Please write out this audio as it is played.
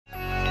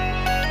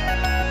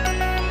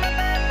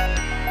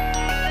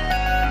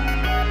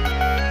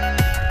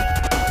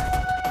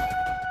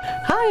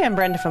Hi, I'm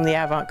Brenda from the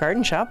Avant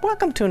Garden Shop.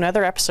 Welcome to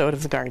another episode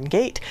of The Garden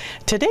Gate.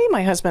 Today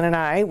my husband and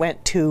I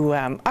went to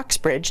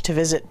Uxbridge to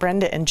visit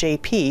Brenda and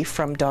JP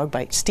from Dog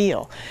Bite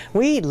Steel.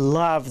 We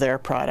love their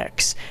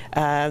products.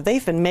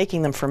 They've been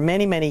making them for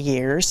many, many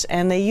years,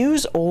 and they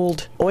use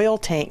old oil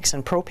tanks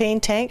and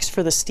propane tanks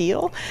for the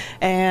steel,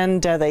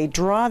 and they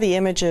draw the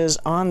images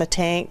on the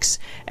tanks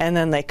and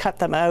then they cut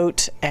them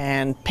out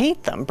and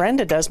paint them.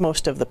 Brenda does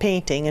most of the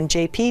painting and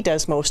JP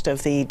does most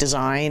of the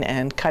design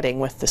and cutting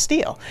with the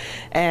steel.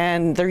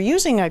 And they're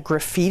using a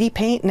graffiti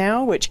paint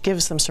now, which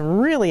gives them some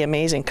really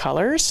amazing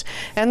colors,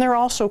 and they're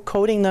also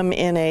coating them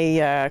in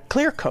a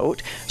clear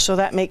coat, so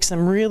that makes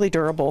them really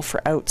durable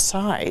for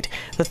outside.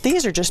 But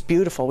these are just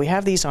beautiful. We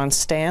have these on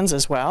stands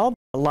as well.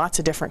 Lots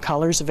of different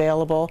colors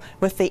available.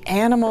 With the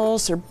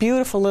animals, they're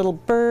beautiful little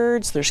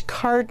birds, there's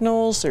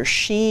cardinals, there's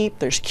sheep,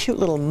 there's cute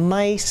little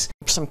mice,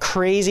 some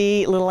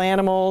crazy little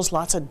animals,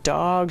 lots of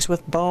dogs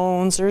with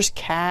bones, there's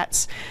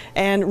cats,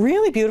 and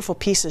really beautiful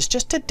pieces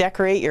just to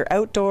decorate your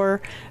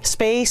outdoor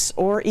space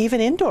or even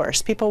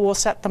indoors. People will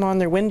set them on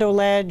their window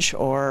ledge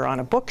or on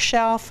a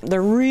bookshelf.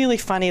 They're really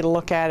funny to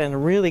look at and a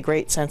really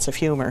great sense of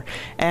humor.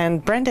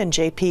 And Brenda and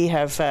JP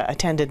have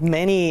attended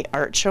many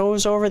art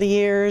shows over the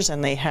years,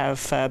 and they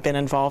have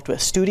been involved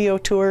with studio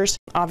tours.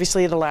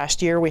 Obviously the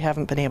last year we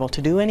haven't been able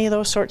to do any of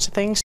those sorts of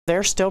things.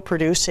 They're still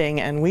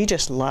producing, and we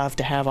just love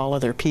to have all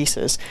of their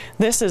pieces.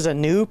 This is a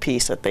new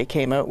piece that they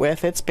came out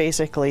with. It's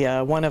basically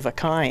a one of a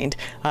kind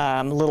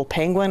little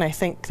penguin. I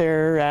think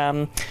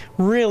they're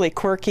really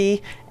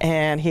quirky,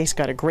 and he's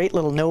got a great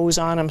little nose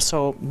on him,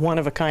 so one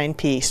of a kind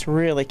piece,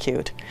 really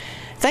cute.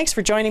 Thanks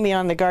for joining me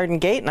on the Garden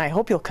Gate, and I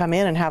hope you'll come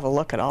in and have a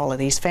look at all of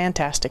these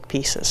fantastic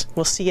pieces.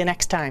 We'll see you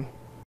next time.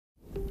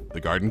 The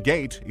Garden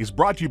Gate is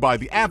brought to you by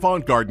the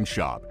Avant Garden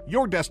Shop,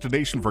 your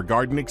destination for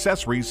garden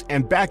accessories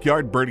and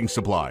backyard birding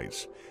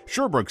supplies.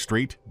 Sherbrooke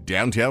Street,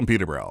 downtown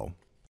Peterborough.